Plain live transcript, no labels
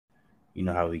You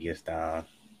know how we gets down.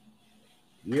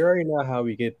 You already know how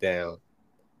we get down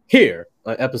here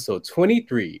on episode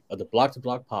 23 of the Block to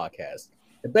Block podcast,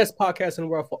 the best podcast in the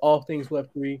world for all things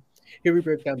Web3. Here we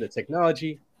break down the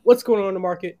technology, what's going on in the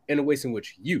market, and the ways in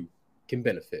which you can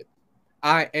benefit.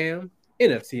 I am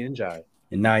NFT and Jai,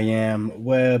 And I am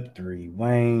Web3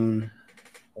 Wayne.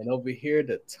 and over here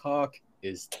the talk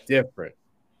is different.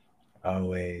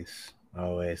 Always,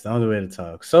 always. The only way to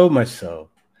talk. So much so.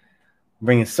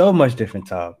 Bringing so much different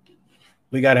talk.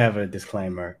 We got to have a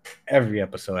disclaimer every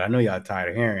episode. I know y'all tired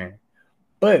of hearing,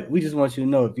 but we just want you to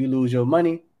know if you lose your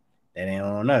money, that ain't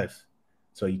on us.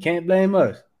 So you can't blame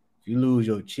us. If you lose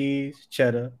your cheese,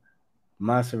 cheddar,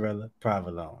 mozzarella,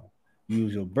 provolone, you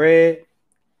lose your bread,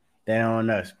 that ain't on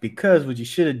us. Because what you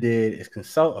should have did is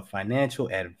consult a financial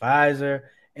advisor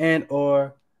and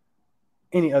or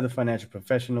any other financial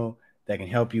professional that can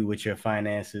help you with your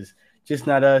finances. Just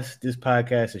not us. This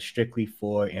podcast is strictly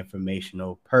for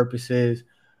informational purposes.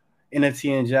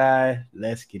 NFT and Jai,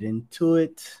 let's get into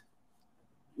it.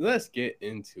 Let's get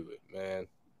into it, man.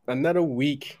 Another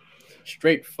week,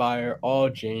 straight fire, all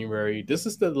January. This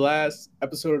is the last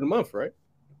episode of the month, right?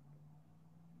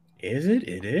 Is it?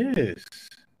 It is. It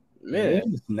Man,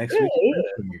 is. Next week yeah, is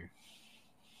February.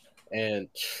 and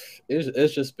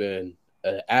it's just been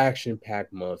an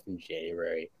action-packed month in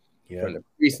January, Yeah. from the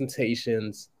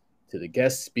presentations to the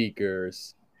guest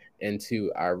speakers and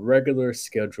to our regular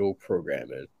scheduled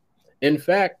programming. In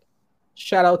fact,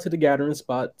 shout out to the gathering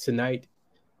spot tonight.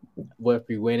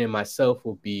 Web3 Wayne and myself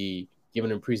will be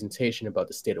giving a presentation about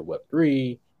the state of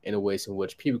Web3 and the ways in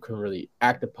which people can really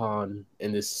act upon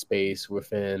in this space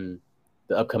within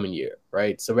the upcoming year,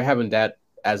 right? So we're having that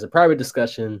as a private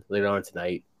discussion later on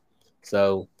tonight.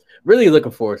 So really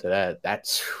looking forward to that.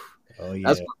 That's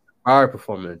Yeah. our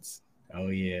performance. Oh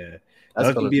yeah. That's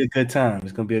It's gonna gonna be a good time.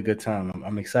 It's gonna be a good time.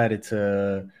 I'm excited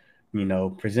to,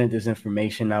 present this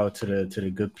information out to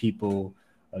the good people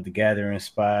of the gathering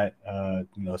spot,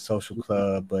 social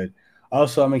club. But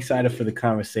also, I'm excited for the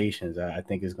conversations. I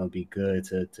think it's gonna be good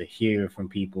to hear from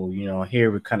people. Here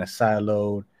we're kind of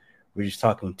siloed. We're just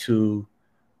talking to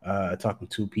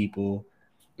people.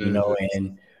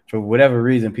 And for whatever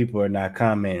reason, people are not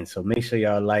commenting. So make sure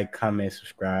y'all like, comment,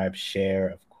 subscribe, share.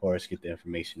 Of course, get the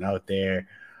information out there.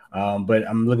 But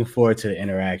I'm looking forward to the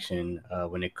interaction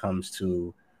when it comes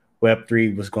to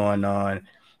Web3, what's going on,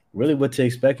 really what to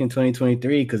expect in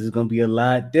 2023, because it's going to be a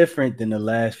lot different than the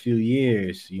last few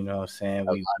years. You know what I'm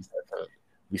saying?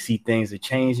 We see things are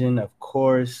changing, of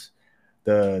course.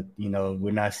 We're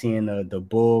not seeing the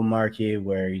bull market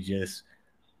where you just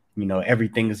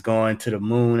everything is going to the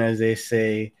moon, as they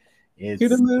say. to the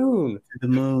It's moon. to the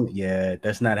moon. Yeah,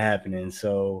 that's not happening.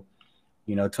 So,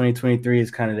 2023 is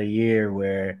kind of the year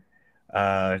where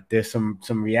there's some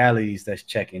realities that's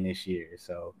checking this year.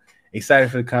 So excited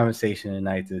for the conversation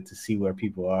tonight to see where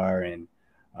people are and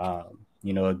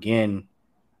again,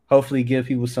 hopefully give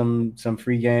people some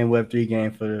free game, Web3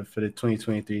 game for the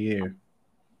 2023 year.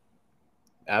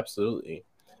 Absolutely.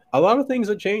 A lot of things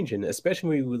are changing,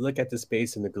 especially when we look at the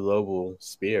space in the global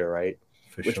sphere, right?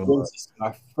 For Which sure. brings us to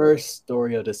our first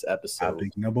story of this episode.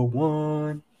 Topic number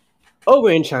one. Over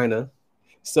in China.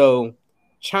 So,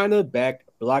 China backed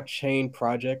blockchain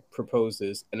project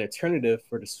proposes an alternative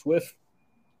for the SWIFT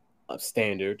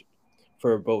standard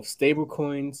for both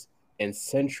stablecoins and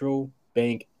central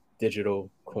bank digital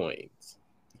coins.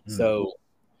 So,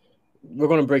 we're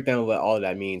going to break down what all of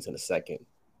that means in a second.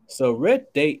 So, Red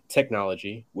Date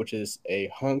Technology, which is a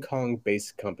Hong Kong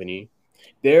based company,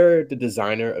 they're the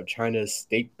designer of China's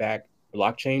state backed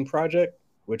blockchain project,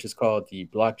 which is called the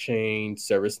Blockchain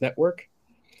Service Network.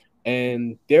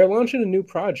 And they're launching a new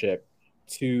project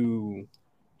to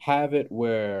have it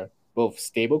where both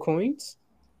stablecoins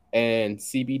and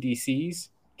CBDCs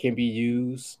can be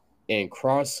used in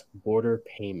cross border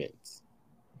payments.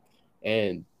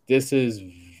 And this is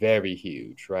very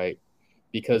huge, right?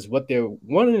 Because what they're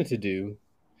wanting to do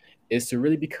is to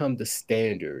really become the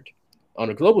standard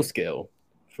on a global scale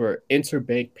for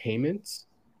interbank payments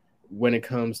when it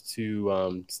comes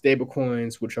to stable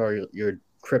coins, which are your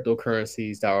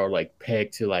cryptocurrencies that are like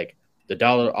pegged to like the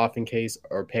dollar often case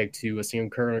or pegged to a single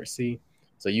currency.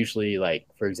 So usually like,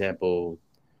 for example,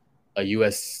 a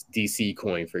USDC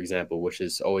coin, for example, which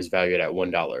is always valued at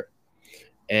 $1.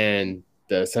 And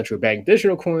the central bank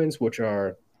digital coins, which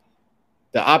are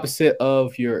the opposite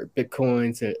of your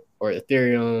Bitcoins or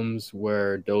Ethereums,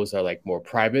 where those are like more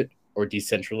private or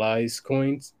decentralized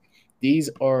coins. These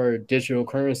are digital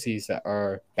currencies that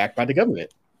are backed by the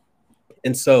government.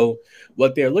 And so,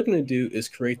 what they're looking to do is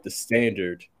create the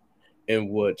standard in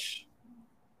which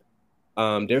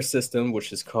their system,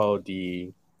 which is called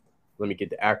the let me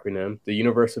get the acronym, the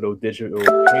Universal Digital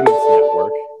Payments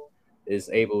Network is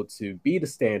able to be the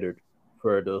standard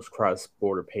for those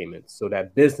cross-border payments so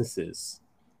that businesses,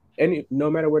 no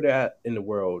matter where they're at in the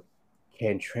world,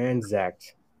 can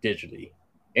transact digitally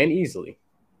and easily.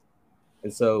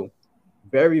 And so,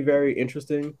 very, very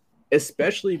interesting,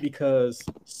 especially because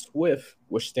SWIFT,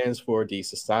 which stands for the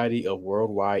Society of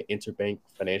Worldwide Interbank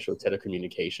Financial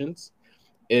Telecommunications,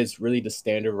 is really the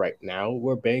standard right now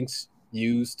where banks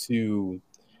use to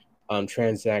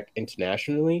transact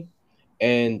internationally.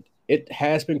 And it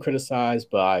has been criticized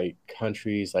by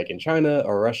countries like in China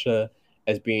or Russia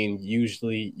as being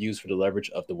usually used for the leverage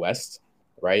of the West,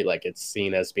 right? Like it's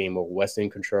seen as being more Western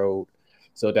controlled.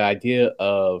 So the idea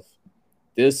of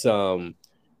this UDPN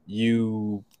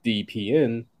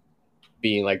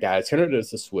being like the alternative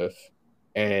to Swift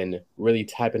and really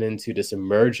typing into this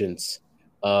emergence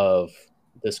of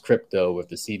this crypto with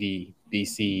the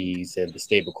CBDCs and the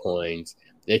stablecoins,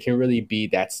 it can really be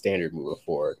that standard moving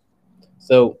forward.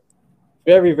 So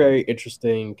very, very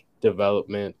interesting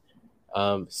development.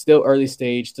 Still early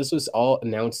stage. This was all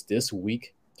announced this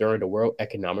week during the World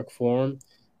Economic Forum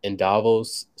in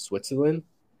Davos, Switzerland.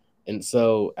 And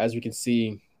so, as we can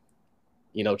see,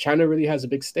 China really has a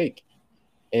big stake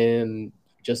in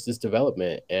just this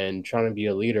development and trying to be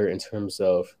a leader in terms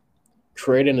of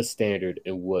creating a standard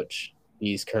in which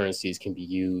these currencies can be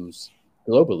used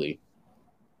globally.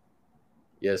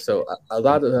 Yeah, so a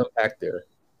lot of unpack there.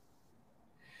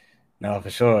 No,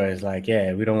 for sure. It's like,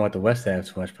 yeah, we don't want the West to have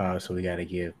too much power, so we got to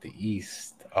give the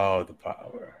East all the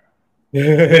power.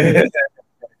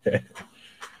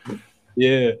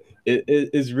 Yeah,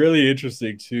 it's really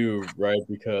interesting too, right?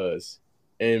 Because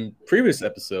in previous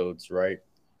episodes, right,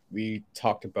 we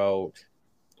talked about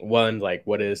one, like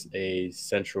what is a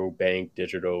central bank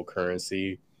digital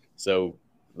currency. So,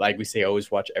 like we say,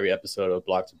 always watch every episode of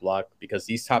Block to Block because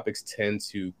these topics tend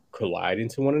to collide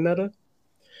into one another.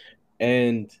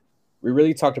 And we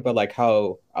really talked about like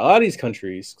how a lot of these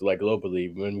countries, like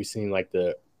globally, when we've seen like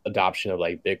the adoption of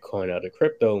like Bitcoin out of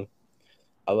crypto,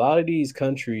 a lot of these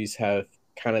countries have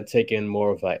kind of taken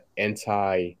more of like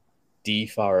anti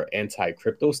DeFi or anti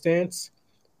crypto stance,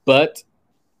 but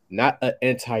not an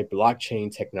anti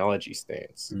blockchain technology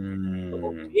stance. So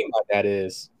what we mean by that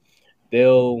is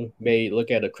may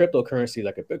look at a cryptocurrency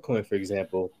like a Bitcoin, for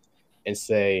example, and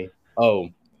say, oh,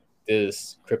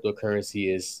 this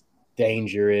cryptocurrency is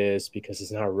dangerous because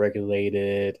it's not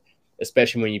regulated,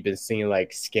 especially when you've been seeing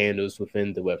like scandals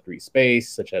within the Web3 space,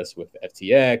 such as with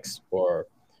FTX or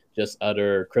just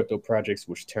other crypto projects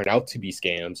which turn out to be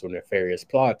scams or nefarious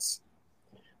plots.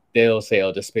 They'll say,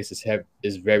 "Oh, this space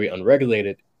is very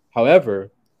unregulated."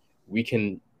 However,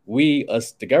 we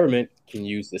us the government can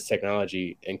use this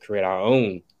technology and create our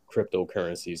own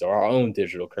cryptocurrencies or our own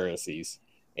digital currencies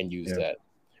and use that,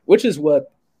 which is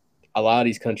what a lot of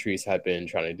these countries have been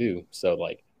trying to do. So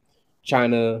like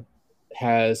China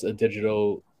has a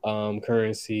digital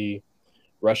currency,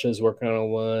 Russia's working on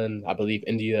one, I believe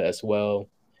India as well.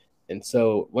 And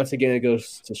so once again, it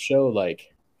goes to show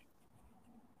like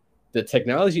the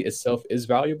technology itself is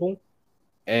valuable,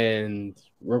 and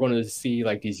we're going to see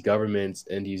like these governments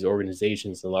and these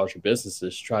organizations and larger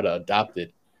businesses try to adopt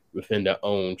it within their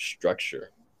own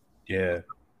structure. Yeah.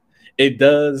 It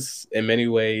does in many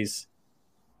ways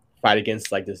fight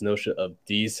against like this notion of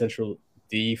decentral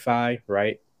DeFi,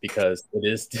 right? Because it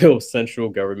is still central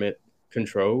government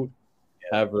controlled.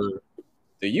 However,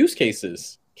 the use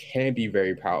cases can be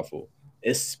very powerful,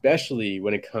 especially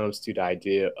when it comes to the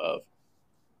idea of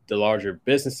the larger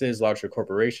businesses, larger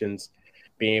corporations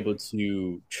being able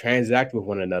to transact with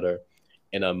one another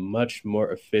in a much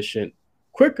more efficient,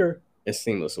 quicker, and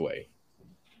seamless way.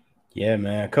 Yeah,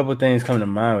 man. A couple of things come to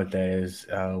mind with that is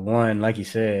one, like you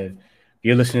said, if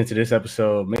you're listening to this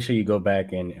episode, make sure you go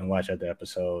back and watch other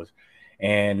episodes.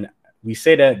 And we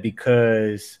say that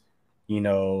because,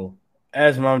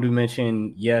 as Mamadou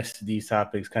mentioned, yes, these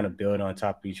topics kind of build on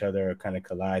top of each other, kind of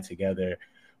collide together.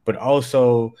 But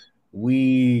also,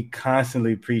 we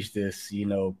constantly preach this,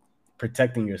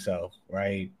 protecting yourself,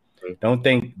 right? Don't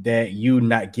think that you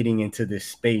not getting into this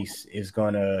space is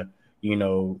going to,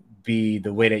 be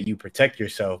the way that you protect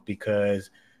yourself, because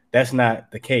that's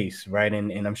not the case, right?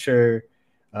 And I'm sure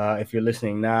if you're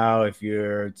listening now, if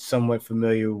you're somewhat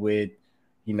familiar with,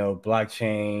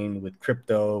 blockchain, with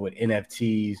crypto, with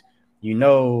NFTs,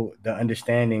 the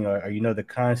understanding or the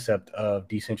concept of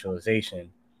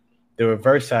decentralization. The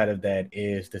reverse side of that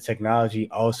is the technology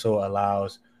also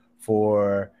allows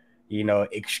for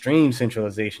extreme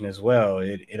centralization as well.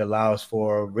 It allows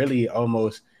for really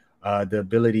almost the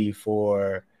ability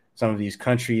for some of these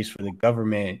countries, for the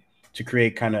government to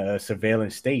create kind of a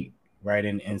surveillance state, right,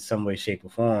 in some way, shape, or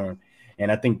form.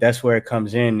 And I think that's where it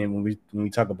comes in. And when we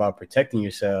talk about protecting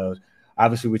yourselves,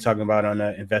 obviously we're talking about on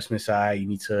the investment side, you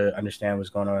need to understand what's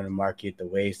going on in the market, the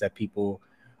ways that people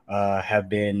have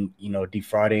been,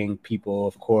 defrauding people,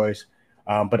 of course.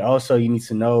 But also you need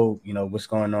to know, what's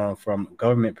going on from a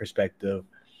government perspective.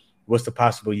 What's the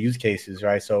possible use cases,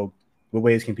 right? So what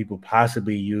ways can people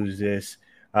possibly use this,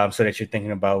 so that you're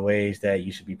thinking about ways that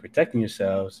you should be protecting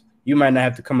yourselves. You might not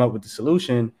have to come up with the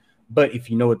solution, but if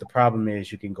you know what the problem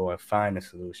is, you can go and find a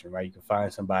solution, right? You can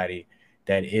find somebody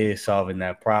that is solving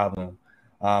that problem.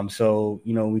 So,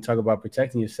 when we talk about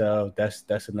protecting yourself,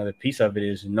 that's another piece of it,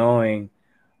 is knowing,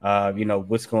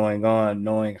 what's going on,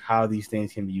 knowing how these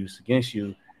things can be used against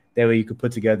you. That way you could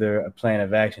put together a plan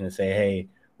of action and say, hey,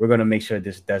 we're going to make sure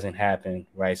this doesn't happen,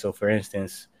 right? So, for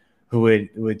instance,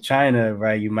 with China,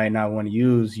 right, you might not want to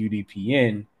use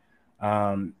UDPN,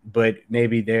 but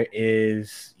maybe there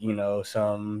is,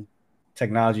 some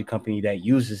technology company that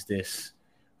uses this,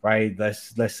 right?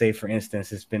 Let's say, for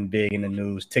instance, it's been big in the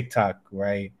news, TikTok,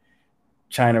 right?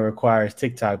 China requires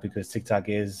TikTok because TikTok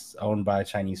is owned by a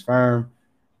Chinese firm.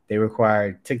 They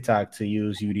require TikTok to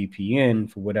use UDPN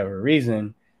for whatever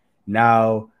reason.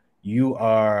 Now you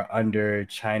are under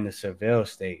China's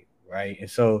surveillance state, right? And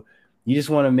so you just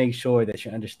want to make sure that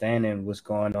you're understanding what's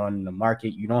going on in the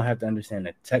market. You don't have to understand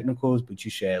the technicals, but you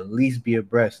should at least be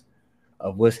abreast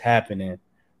of what's happening,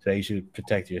 so you should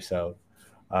protect yourself.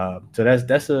 So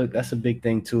that's a big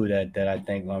thing too, that I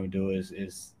think when we do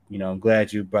is I'm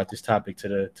glad you brought this topic to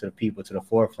the people, to the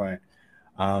forefront,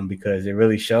 because it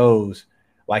really shows,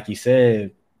 like you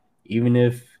said, even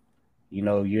if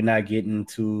you're not getting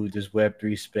to this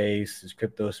Web3 space, this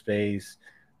crypto space,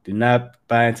 do not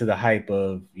buy into the hype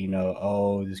of,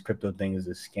 oh, this crypto thing is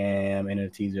a scam,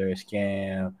 NFTs are a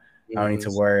scam, I don't need Mhm.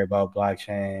 to worry about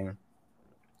blockchain.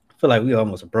 I feel like we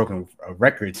almost broken a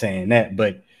record saying that,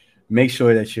 but make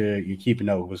sure that you're keeping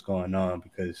up with what's going on,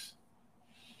 because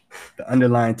the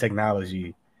underlying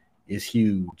technology is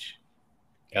huge.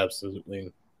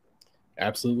 Absolutely.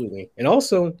 Absolutely. And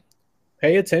also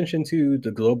pay attention to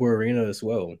the global arena as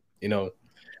well. A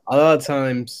lot of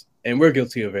times, and we're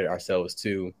guilty of it ourselves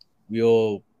too,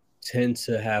 we'll tend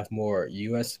to have more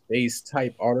US based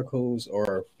type articles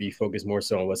or be focused more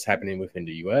so on what's happening within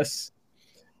the US.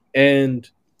 And,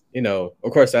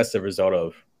 of course, that's the result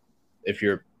of, if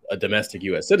you're a domestic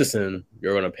US citizen,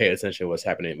 you're going to pay attention to what's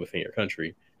happening within your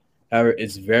country. However,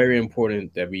 it's very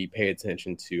important that we pay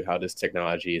attention to how this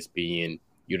technology is being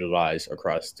utilized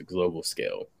across the global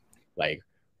scale. Like,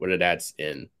 whether that's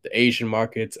in the Asian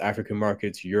markets, African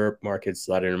markets, Europe markets,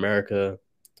 Latin America,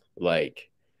 like,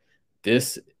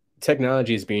 this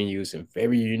technology is being used in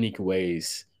very unique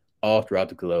ways all throughout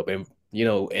the globe. And,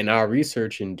 in our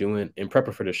research and doing in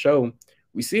prepping for the show,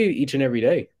 we see it each and every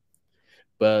day.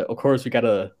 But of course, we got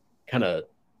to kind of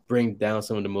bring down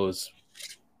some of the most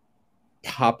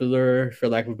popular, for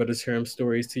lack of a better term,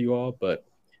 stories to you all, but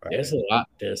there's Right. a lot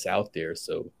that's out there.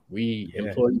 So we Yeah.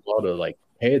 implore you all to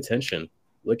pay attention,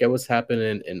 look at what's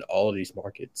happening in all of these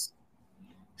markets.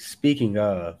 Speaking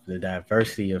of the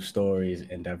diversity of stories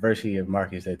and diversity of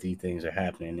markets that these things are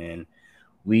happening in,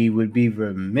 we would be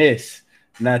remiss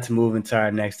not to move into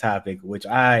our next topic, which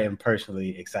I am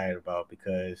personally excited about,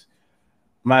 because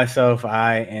myself,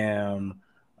 I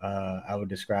would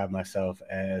describe myself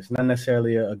as not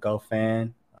necessarily a golf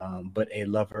fan, but a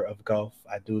lover of golf.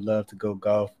 I do love to go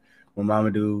golf when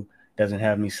Mamadou doesn't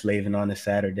have me slaving on a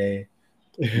Saturday.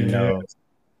 You know,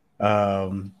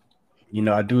 um,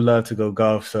 I do love to go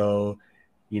golf. So,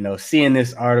 seeing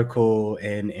this article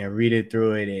and reading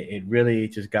through it, it really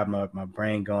just got my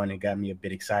brain going and got me a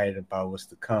bit excited about what's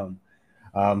to come.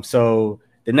 So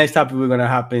the next topic we're going to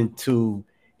hop into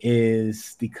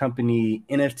is the company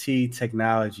NFT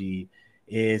Technology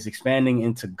is expanding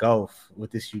into golf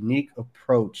with this unique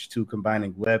approach to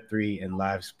combining Web3 and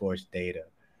live sports data,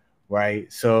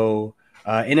 right? So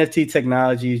NFT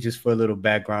Technology, just for a little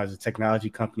background, is a technology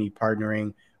company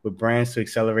partnering with brands to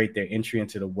accelerate their entry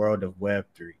into the world of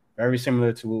Web3. Very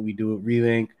similar to what we do at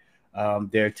Relink.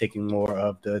 They're taking more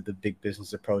of the big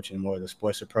business approach and more of the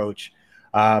sports approach.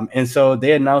 And so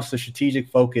they announced a strategic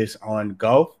focus on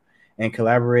golf and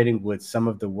collaborating with some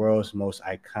of the world's most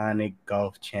iconic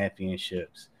golf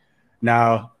championships.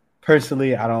 Now,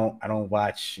 personally, I don't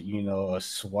watch a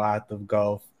swath of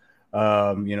golf.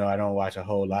 I don't watch a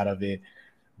whole lot of it,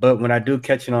 but when I do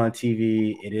catch it on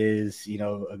TV, it is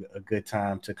a good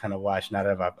time to kind of watch. Now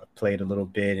that I've played a little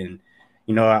bit,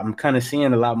 and I'm kind of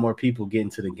seeing a lot more people get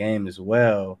into the game as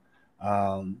well.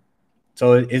 Um,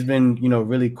 so it's been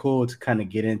really cool to kind of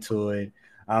get into it.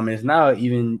 And it's now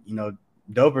even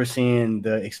doper seeing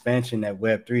the expansion that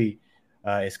Web3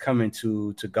 is coming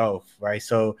to golf, right?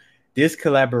 So this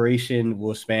collaboration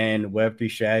will span Web3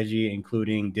 strategy,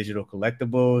 including digital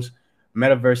collectibles,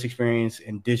 metaverse experience,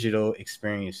 and digital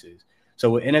experiences. So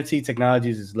what NFT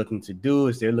Technologies is looking to do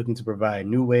is they're looking to provide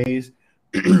new ways,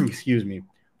 excuse me,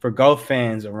 for golf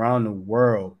fans around the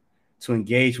world to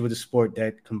engage with a sport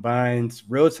that combines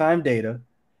real-time data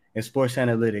and sports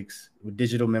analytics with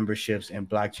digital memberships and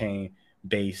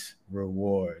blockchain-based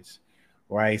rewards,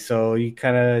 right? So you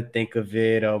kind of think of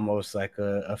it almost like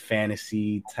a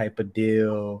fantasy type of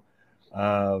deal,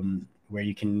 where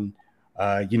you can,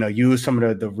 use some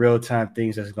of the real time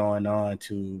things that's going on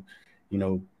to, you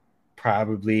know,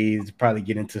 probably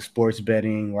get into sports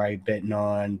betting, right? Betting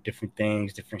on different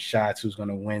things, different shots, who's going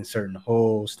to win certain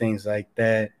holes, things like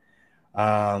that.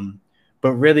 Um,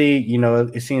 but really,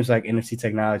 it seems like NFC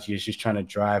technology is just trying to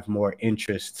drive more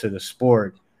interest to the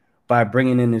sport by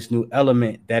bringing in this new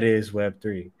element that is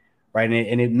Web3, right?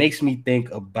 And it makes me think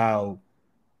about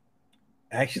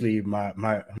actually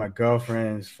my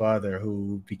girlfriend's father,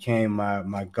 who became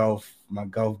my golf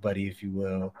buddy, if you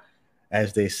will,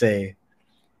 as they say.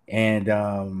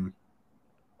 And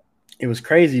it was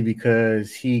crazy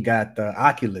because he got the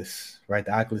Oculus, right?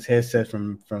 The Oculus headset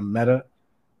from Meta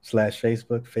slash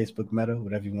Facebook Meta,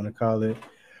 whatever you want to call it.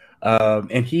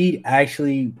 And he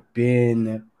actually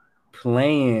been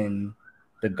playing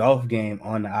the golf game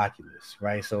on the Oculus,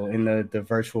 right? So in the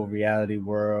virtual reality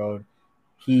world,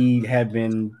 he had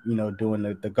been, doing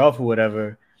the golf or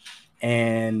whatever.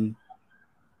 And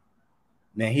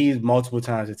man, he's multiple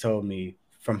times had told me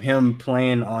from him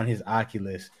playing on his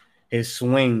Oculus, his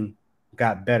swing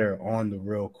got better on the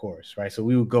real course, right? So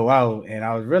we would go out, and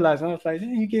I was realizing, I was like, hey,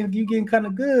 you getting kind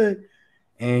of good.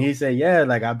 And he said, yeah,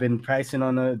 like I've been practicing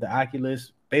on the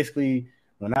Oculus. Basically,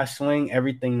 when I swing,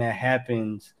 everything that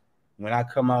happens when I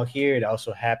come out here, it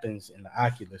also happens in the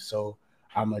Oculus. So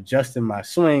I'm adjusting my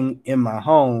swing in my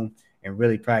home and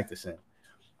really practicing,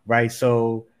 right?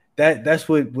 So that's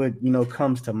what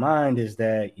comes to mind, is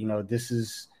that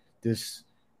this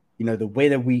the way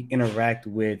that we interact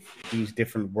with these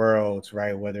different worlds,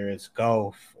 right? Whether it's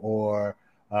golf or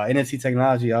NFT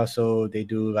technology, also they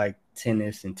do like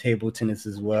tennis and table tennis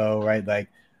as well, right? Like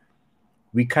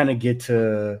we kind of get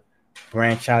to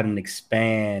branch out and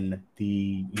expand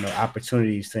the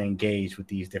opportunities to engage with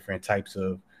these different types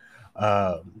of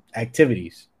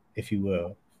activities, if you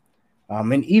will,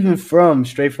 and even from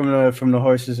straight from the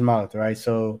horse's mouth, right?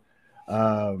 So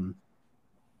um,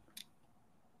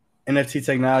 NFT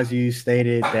Technologies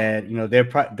stated that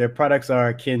their products are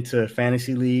akin to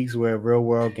fantasy leagues, where real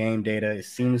world game data is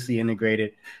seamlessly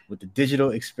integrated with the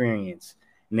digital experience,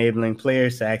 enabling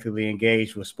players to actively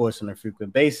engage with sports on a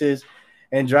frequent basis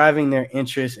and driving their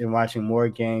interest in watching more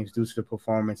games due to the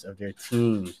performance of their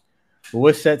teams. But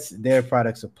what sets their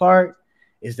products apart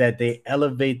is that they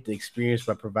elevate the experience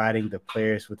by providing the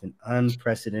players with an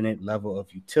unprecedented level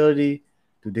of utility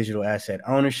through digital asset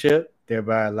ownership,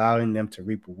 thereby allowing them to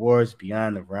reap rewards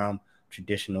beyond the realm of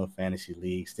traditional fantasy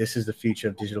leagues. This is the future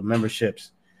of digital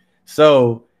memberships.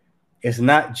 So it's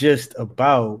not just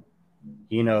about,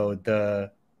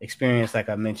 the experience like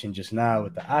I mentioned just now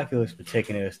with the Oculus, but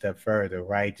taking it a step further,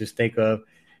 right? Just think of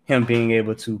him being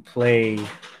able to play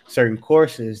certain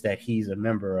courses that he's a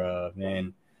member of.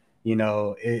 And,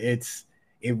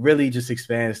 it really just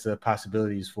expands the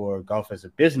possibilities for golf as a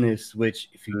business, which,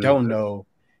 if you don't Mhm. know,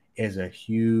 is a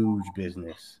huge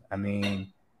business. I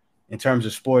mean, in terms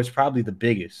of sports, probably the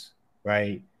biggest,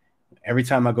 right? Every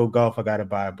time I go golf, I gotta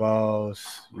buy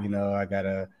balls. I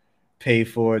gotta pay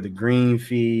for the green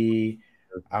fee.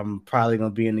 I'm probably gonna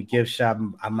be in the gift shop.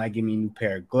 I might get me a new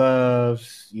pair of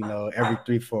gloves. Every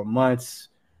 3-4 months,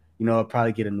 I'll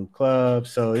probably get a new club.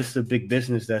 So it's a big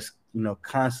business that's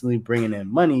constantly bringing in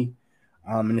money,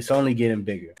 and it's only getting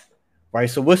bigger, right?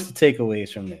 So what's the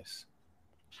takeaways from this?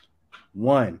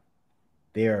 One,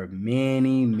 there are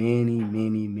many, many,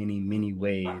 many, many, many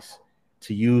ways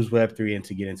to use Web3 and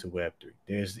to get into Web3.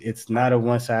 It's not a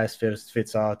one size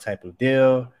fits all type of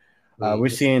deal. We're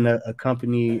Mhm. seeing a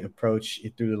company approach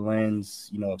it through the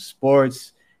lens, of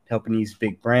sports, helping these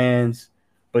big brands,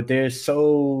 but there's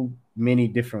so many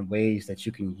different ways that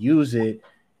you can use it.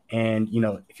 And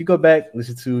if you go back,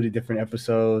 listen to the different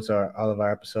episodes or all of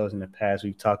our episodes in the past,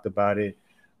 we've talked about it,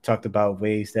 talked about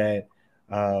ways that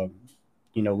um,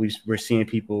 we're seeing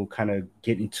people kind of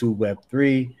get into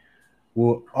Web3.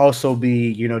 We'll also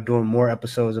be doing more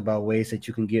episodes about ways that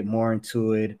you can get more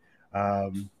into it.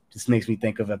 This makes me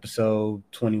think of episode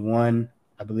 21,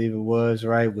 I believe it was,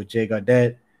 right, with Jay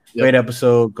Gaudet. Great Yep.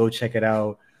 episode. Go check it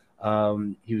out.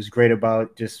 He was great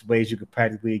about just ways you could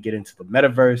practically get into the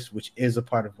metaverse, which is a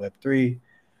part of Web3.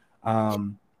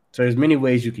 Um, So there's many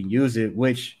ways you can use it,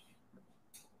 which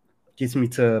gets me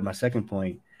to my second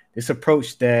point. This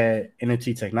approach that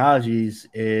NFT technologies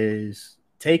is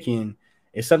taking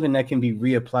is something that can be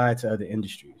reapplied to other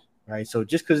industries, right? So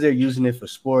just because they're using it for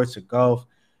sports or golf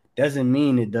doesn't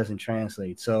mean it doesn't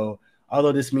translate. So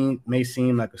although this may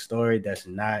seem like a story that's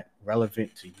not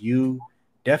relevant to you,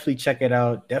 definitely check it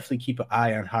out. Definitely keep an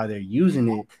eye on how they're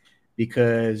using it,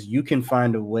 because you can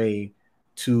find a way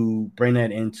to bring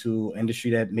that into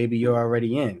industry that maybe you're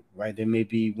already in, right? There may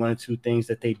be one or two things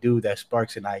that they do that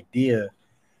sparks an idea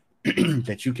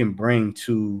that you can bring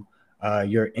to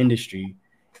your industry.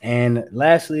 And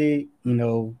lastly,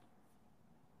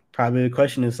 probably the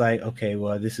question is like, okay,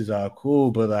 well, this is all cool,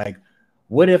 but like,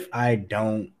 what if I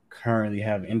don't currently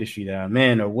have an industry that I'm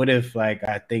in? Or what if like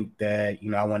I think that,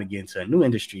 I want to get into a new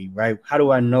industry, right? How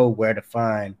do I know where to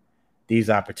find these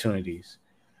opportunities?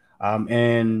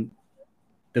 And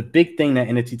the big thing that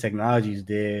NFT technologies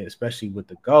did, especially with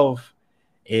the golf,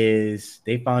 is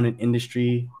they found an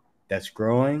industry that's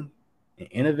growing and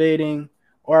innovating,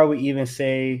 or I would even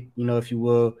say, if you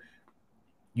will,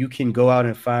 you can go out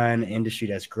and find an industry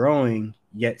that's growing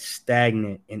yet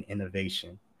stagnant in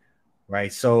innovation,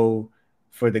 right? So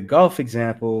for the golf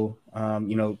example,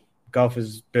 golf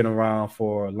has been around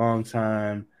for a long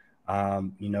time.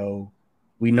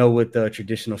 We know what the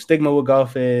traditional stigma with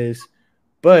golf is,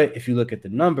 but if you look at the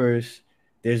numbers,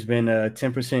 there's been a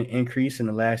 10% increase in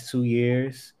the last 2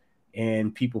 years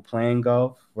in people playing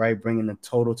golf, right? Bringing the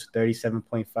total to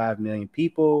 37.5 million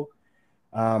people.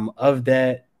 Of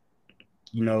that,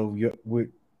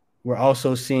 we're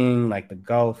also seeing like the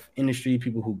golf industry,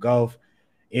 people who golf,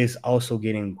 is also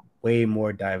getting way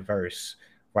more diverse,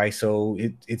 right? So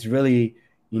it's really,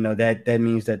 that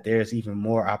means that there's even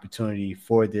more opportunity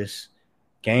for this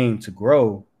game to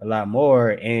grow a lot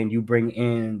more. And you bring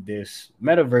in this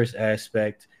metaverse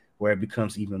aspect where it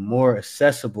becomes even more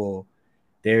accessible.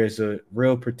 There's a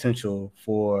real potential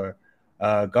for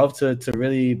golf to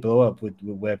really blow up with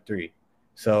Web3.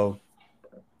 So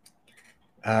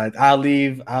I'll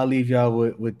leave y'all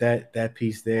with that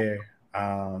piece there.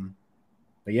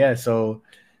 But yeah, so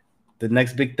the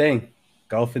next big thing,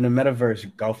 golf in the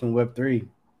metaverse, golf in Web3.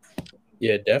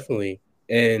 Yeah, definitely.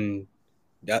 And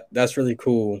that's really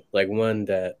cool. Like one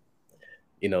that,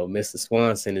 Mr.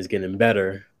 Swanson is getting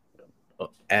better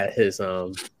at his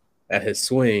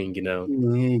swing, Yeah,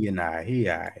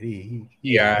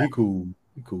 Yeah, he cool.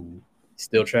 He cool.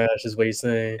 still trash is what he's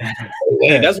saying.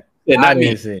 Hey, that's what he said, I not me.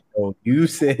 didn't say. Oh, you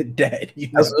said that.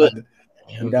 That's what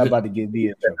You're not about to get me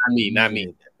in trouble. not me, You not me,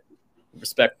 said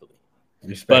respectfully. But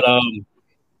respectfully.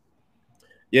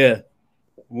 yeah,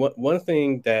 one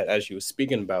thing that as you were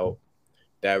speaking about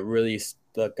that really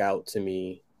stuck out to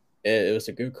me, and it was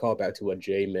a good callback to what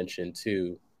Jay mentioned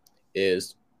too,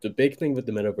 is the big thing with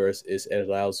the metaverse is it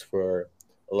allows for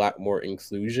a lot more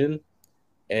inclusion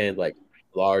and like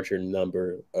larger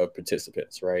number of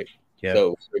participants, right? Yep.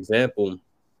 So, for example,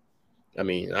 I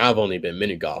mean, I've only been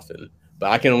mini golfing,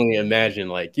 but I can only imagine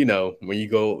like when you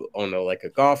go on like a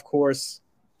golf course,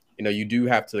 you do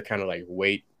have to kind of like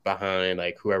wait behind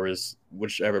like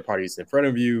whichever party's in front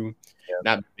of you. Yep.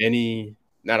 Not many,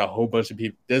 not a whole bunch of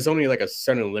people. There's only like a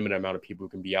certain limited amount of people who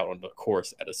can be out on the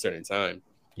course at a certain time.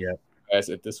 Yep. As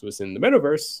if this was in the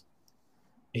metaverse,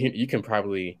 you can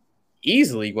probably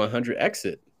easily 100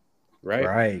 exit, right?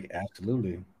 Right.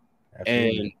 Absolutely. And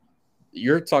Absolutely.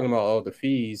 you're talking about all the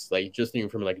fees, like just even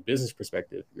from like a business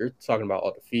perspective, you're talking about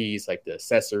all the fees, like the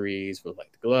accessories for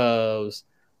like the gloves,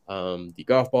 the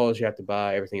golf balls you have to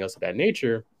buy, everything else of that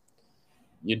nature.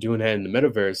 You're doing that in the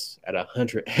metaverse at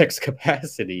 100x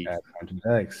capacity. At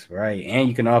 100x, right? And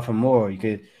you can offer more. You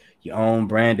could your own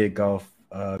branded golf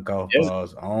Yeah.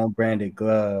 balls, own branded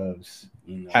gloves.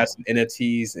 Have some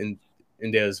NFTs in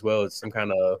there as well. It's some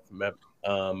kind of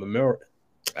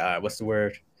what's the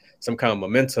word? Some kind of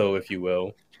memento, if you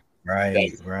will, Right.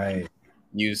 that's Right.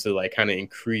 used to like kind of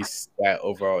increase that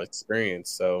overall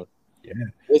experience. So Yeah.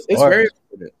 it's Or very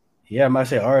important. yeah, I might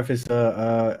say, or if it's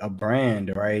a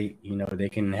brand, right? They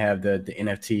can have the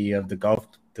NFT of the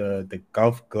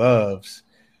golf gloves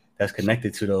that's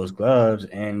connected to those gloves,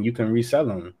 and you can resell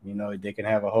them. They can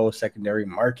have a whole secondary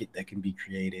market that can be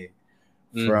created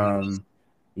Mm-hmm. from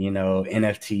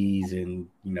NFTs and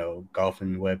golf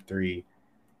and Web3.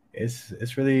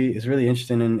 It's really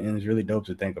interesting, and it's really dope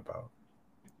to think about.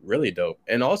 Really dope.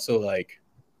 And also like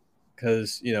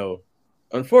because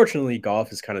unfortunately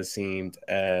golf is kind of seemed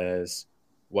as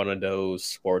one of those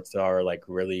sports that are like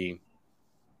really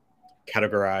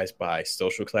categorized by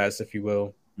social class, if you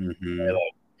will. Right? Hmm.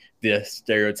 Like the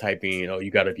stereotyping, you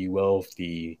got to be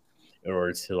wealthy in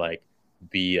order to like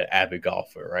be an avid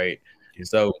golfer, right? Yeah.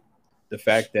 So the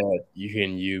fact that you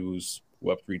can use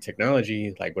Web3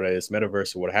 technology, like whether it's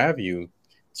metaverse or what have you,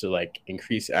 to like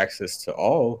increase access to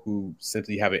all who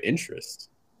simply have an interest.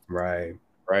 Right.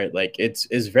 Right? Like it's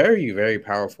very, very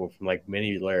powerful from like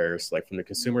many layers, like from the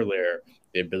consumer layer,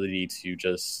 the ability to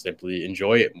just simply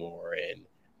enjoy it more and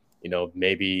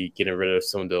maybe getting rid of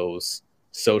some of those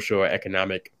social or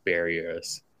economic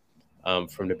barriers.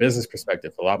 From the business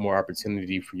perspective, a lot more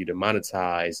opportunity for you to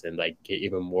monetize and like get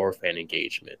even more fan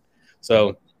engagement.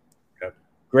 So Yep.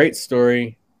 great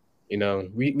story.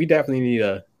 We definitely need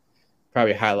to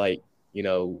probably highlight,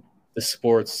 the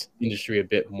sports industry a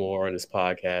bit more on this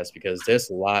podcast because there's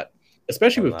a lot, A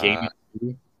especially with gaming,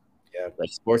 lot. Yep.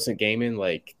 like sports and gaming,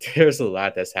 like there's a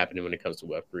lot that's happening when it comes to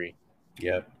Web3.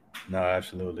 Yep. No,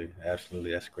 absolutely.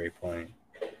 Absolutely. That's a great point.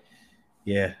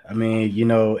 Yeah. I mean,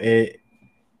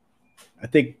 I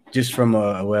think just from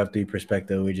a Web3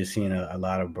 perspective, we're just seeing a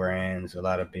lot of brands, a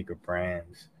lot of bigger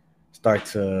brands start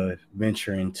to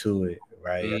venture into it,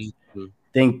 right? I Mm-hmm.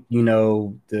 think,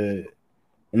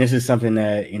 and this is something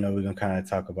that, we're going to kind of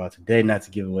talk about today, not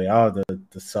to give away all the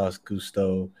sauce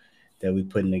gusto that we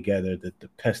putting together, the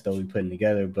pesto we putting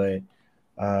together, but,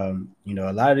 a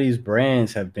lot of these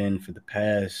brands have been for the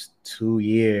past 2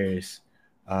 years,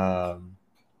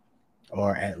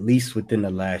 or at least within the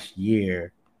last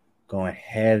year, going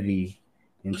heavy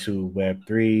into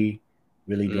Web3,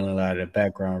 really Mm-hmm. doing a lot of the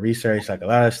background research. Like a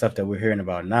lot of stuff that we're hearing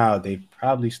about now, they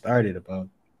probably started about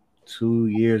 2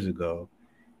 years ago.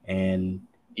 And,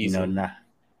 Easy.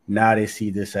 now they see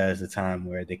this as the time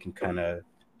where they can kind of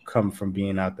come from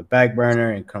being out the back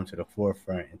burner and come to the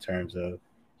forefront in terms of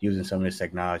using some of this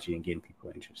technology and getting people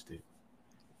interested.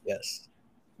 Yes.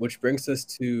 Which brings us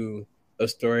to a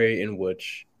story in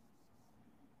which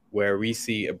where we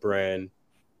see a brand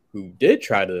who did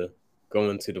try to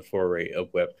go into the foray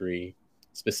of Web3,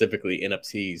 specifically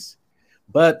NFTs,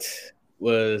 but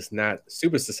was not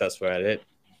super successful at it.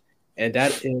 And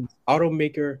that is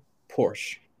automaker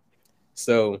Porsche.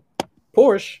 So,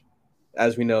 Porsche,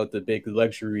 as we know, the big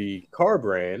luxury car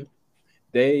brand,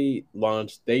 they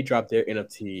dropped their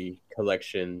NFT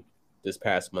collection this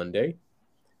past Monday,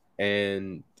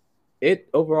 and it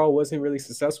overall wasn't really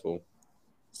successful.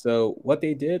 So what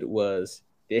they did was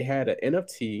they had an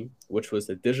NFT, which was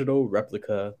a digital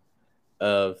replica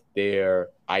of their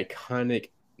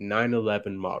iconic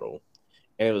 911 model,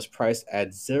 and it was priced at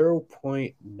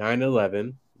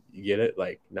 0.911. You get it,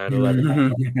 like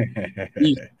 911,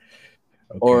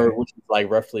 or Okay. which is like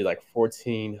roughly like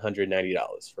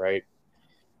 $1,490, right?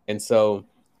 And so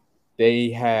they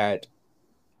had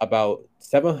about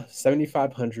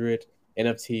 7,500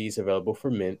 NFTs available for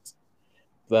mint,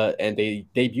 and they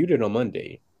debuted it on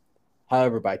Monday.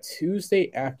 However, by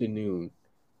Tuesday afternoon,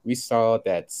 we saw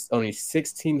that only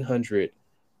 1,600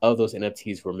 of those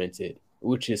NFTs were minted,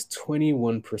 which is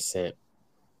 21%.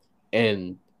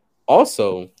 And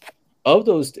also, of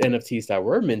those NFTs that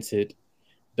were minted,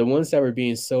 the ones that were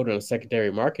being sold on secondary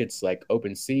markets like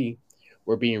OpenSea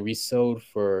were being resold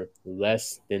for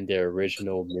less than their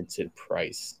original minted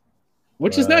price,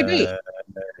 which is not good.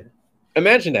 But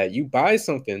Imagine that you buy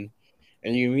something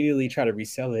and you immediately try to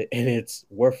resell it and it's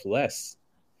worth less.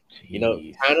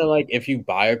 jeez. Kind of like if you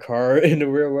buy a car in the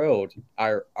real world,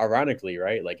 ironically,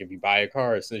 right? Like if you buy a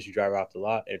car, as soon as you drive off the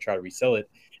lot and try to resell it,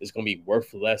 it's going to be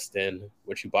worth less than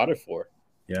what you bought it for.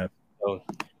 Yeah. So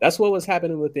that's what was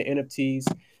happening with the NFTs.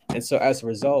 And so as a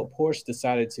result, Porsche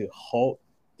decided to halt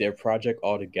their project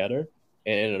altogether.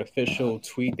 And in an official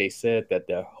tweet, they said that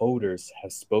their holders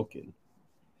have spoken.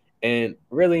 And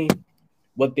really,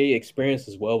 what they experienced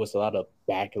as well was a lot of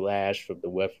backlash from the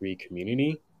Web3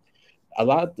 community.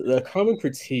 The common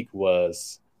critique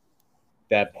was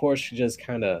that Porsche just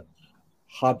kind of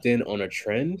hopped in on a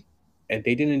trend and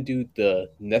they didn't do the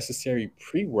necessary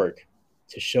pre-work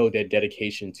to show their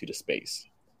dedication to the space.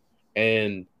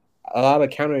 And a lot of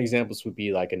counterexamples would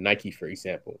be like a Nike, for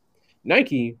example.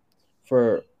 Nike,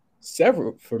 for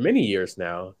for many years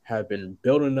now, have been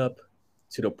building up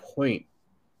to the point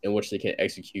in which they can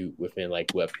execute within like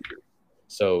Web3.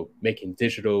 So making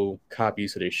digital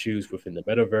copies of their shoes within the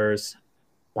metaverse,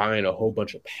 buying a whole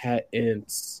bunch of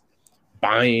patents,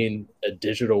 buying a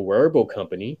digital wearable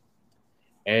company,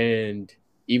 and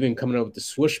even coming up with the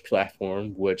Swoosh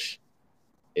platform, which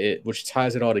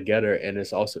ties it all together and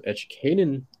is also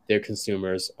educating their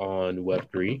consumers on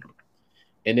Web3.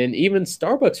 And then even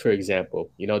Starbucks, for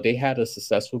example, they had a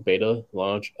successful beta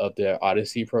launch of their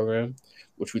Odyssey program,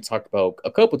 which we talked about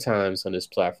a couple times on this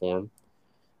platform.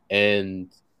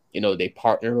 And they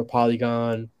partnered with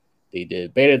Polygon, they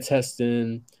did beta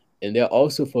testing, and they're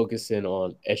also focusing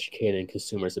on educating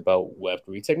consumers about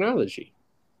Web3 technology.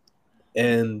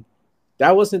 And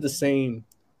that wasn't the same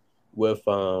with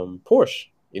Porsche.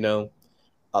 You know,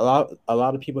 a lot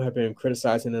of people have been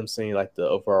criticizing them, saying like the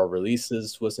overall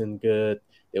releases wasn't good.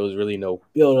 There was really no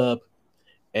build up,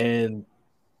 and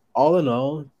all in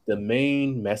all, the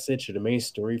main message or the main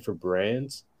story for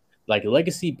brands, like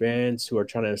legacy brands who are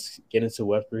trying to get into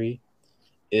Web3,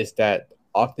 is that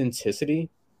authenticity,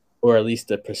 or at least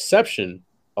the perception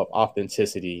of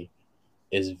authenticity,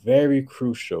 is very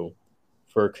crucial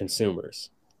for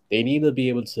consumers. They need to be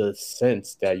able to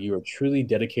sense that you are truly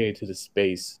dedicated to the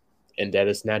space and that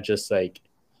it's not just like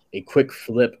a quick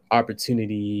flip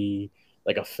opportunity,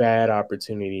 like a fad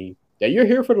opportunity, that you're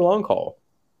here for the long haul.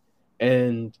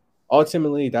 And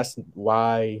ultimately, that's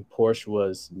why Porsche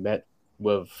was met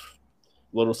with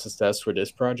little success for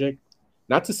this project.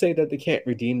 Not to say that they can't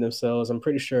redeem themselves. I'm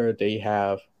pretty sure they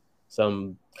have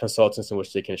some consultants in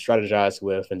which they can strategize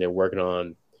with, and they're working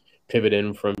on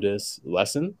pivoting from this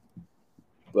lesson.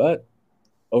 But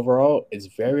overall, it's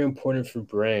very important for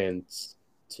brands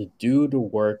to do the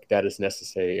work that is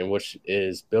necessary, and which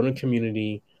is building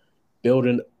community,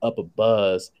 building up a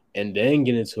buzz, and then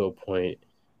getting to a point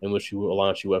in which you will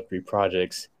launch your Web3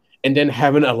 projects, and then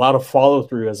having a lot of follow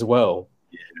through as well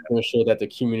to ensure that the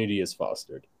community is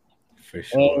fostered. For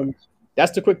sure. And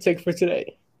that's the quick take for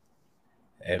today.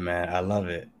 Hey man, I love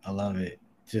it. I love it.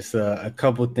 Just a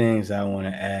couple things I want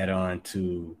to add on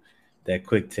to that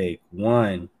quick take.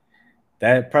 One,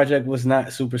 that project was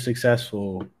not super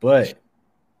successful, but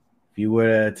if you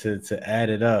were to add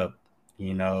it up,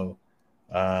 you know,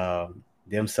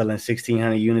 them selling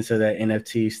 1,600 units of that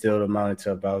NFT still amounted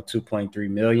to about 2.3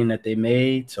 million that they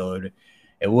made. So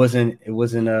it wasn't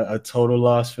a total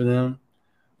loss for them.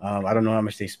 I don't know how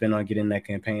much they spent on getting that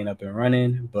campaign up and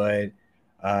running, but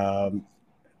um,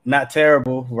 not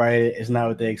terrible, right? It's not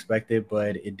what they expected,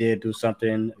 but it did do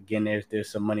something. Again,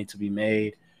 there's some money to be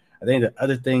made. I think the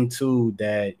other thing too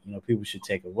that people should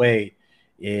take away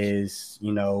is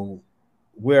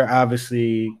we're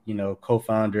obviously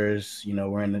co-founders.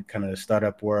 We're in the kind of the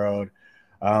startup world,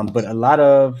 but a lot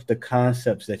of the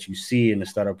concepts that you see in the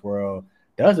startup world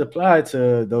does apply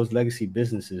to those legacy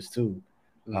businesses too.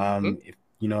 Mm-hmm. If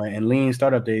in lean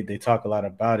startup, they talk a lot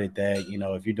about it that,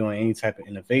 if you're doing any type of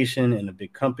innovation in a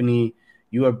big company,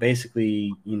 you are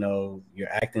basically, you're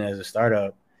acting as a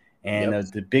startup. And Yep.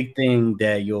 the big thing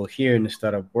that you'll hear in the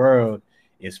startup world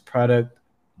is product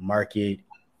market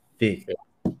fit.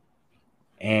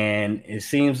 And it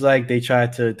seems like they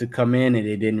tried to come in and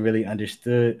they didn't really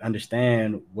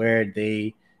understand where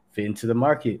they fit into the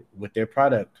market with their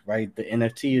product, right? The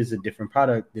NFT is a different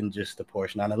product than just the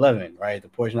Porsche 911, right? The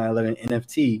Porsche 911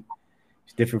 NFT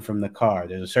is different from the car.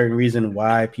 There's a certain reason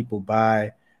why people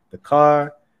buy the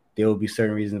car. There will be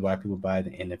certain reasons why people buy the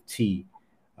NFT.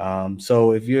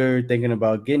 So if you're thinking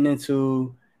about getting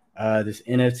into this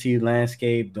NFT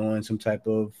landscape, doing some type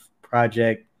of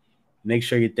project, make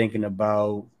sure you're thinking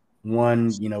about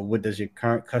one, what does your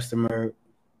current customer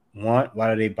want?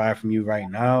 Why do they buy from you right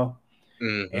now?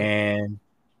 Mm-hmm. And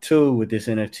two, with this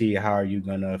NFT, how are you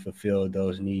going to fulfill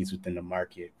those needs within the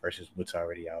market versus what's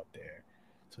already out there?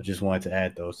 So just wanted to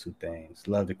add those two things.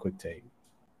 Love the quick take.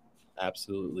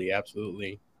 Absolutely,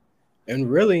 absolutely.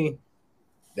 And really,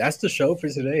 that's the show for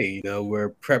today. We're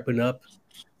prepping up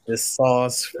this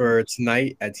sauce for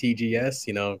tonight at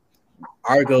TGS.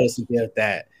 Our goal is to get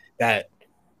that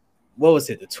what was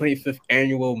it, the 25th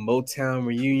annual Motown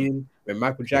reunion where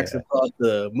Michael Jackson Yeah. brought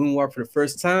the moonwalk for the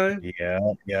first time. Yeah.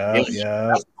 Yeah, Yeah. Yeah.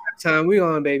 that's the time we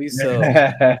on, baby. So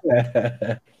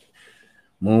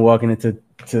Moonwalking into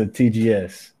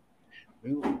TGS.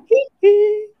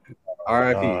 RIP.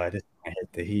 Oh, this man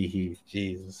hit the he.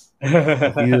 Jesus.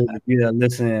 If you're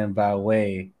listening by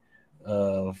way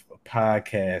of a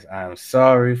podcast, I'm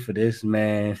sorry for this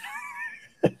man.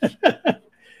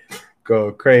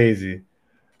 Go crazy.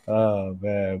 Oh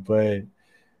man, but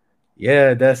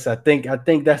yeah, I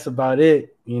think that's about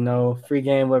it. Free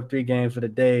game Web3 game for the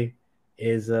day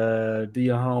is do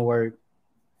your homework,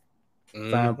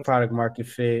 find Mhm. product market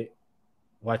fit,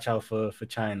 watch out for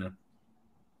China.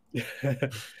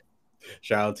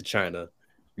 Shout out to China.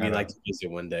 We'd Shout like out. to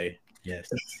visit one day. Yes,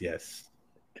 yes,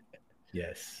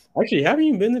 yes. Actually, haven't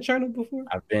you been to China before?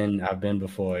 I've been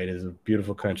before. It is a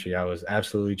beautiful country. I was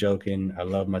absolutely joking. I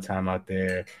love my time out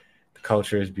there. The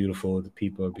culture is beautiful. The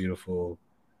people are beautiful.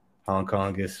 Hong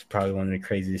Kong is probably one of the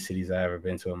craziest cities I've ever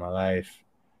been to in my life.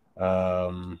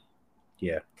 Um,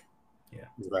 yeah, yeah.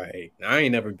 Right. I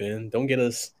ain't never been. Don't get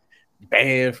us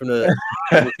banned from the.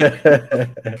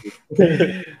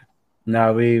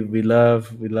 No, we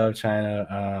love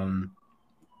China.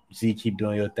 Z, keep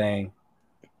doing your thing.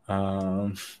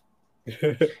 Um,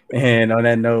 And on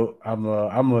that note, I'm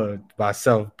a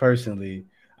myself personally,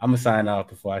 I'm gonna sign off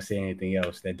before I say anything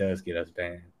else that does get us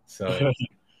banned. So,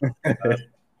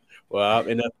 Well, I'm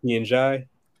NFT and Jai.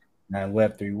 now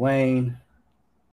Web3 Wayne.